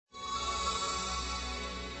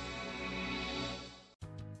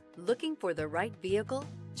Looking for the right vehicle?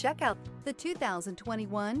 Check out the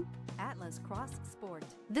 2021 Atlas Cross Sport.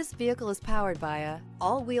 This vehicle is powered by a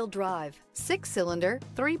all-wheel drive, 6-cylinder,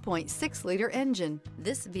 3.6-liter engine.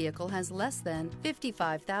 This vehicle has less than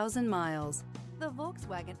 55,000 miles. The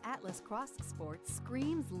Volkswagen Atlas Cross Sport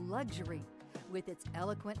screams luxury. With its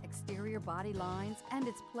eloquent exterior body lines and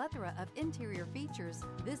its plethora of interior features,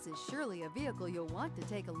 this is surely a vehicle you'll want to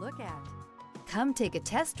take a look at. Come take a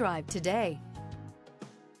test drive today.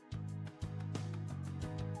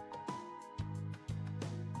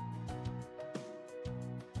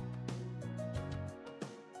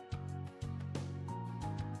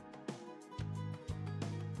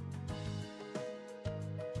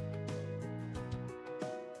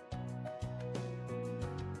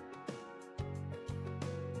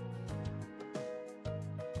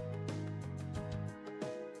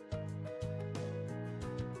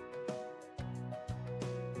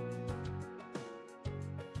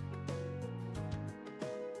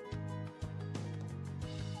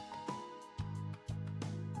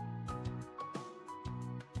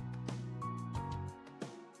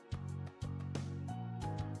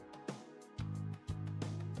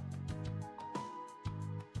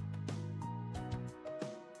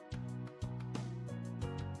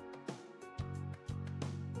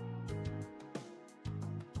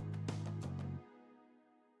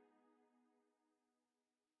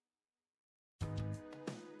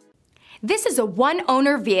 This is a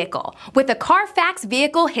one-owner vehicle with a Carfax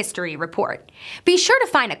Vehicle History Report. Be sure to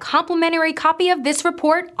find a complimentary copy of this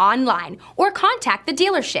report online or contact the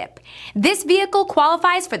dealership. This vehicle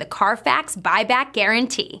qualifies for the Carfax Buyback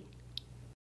Guarantee.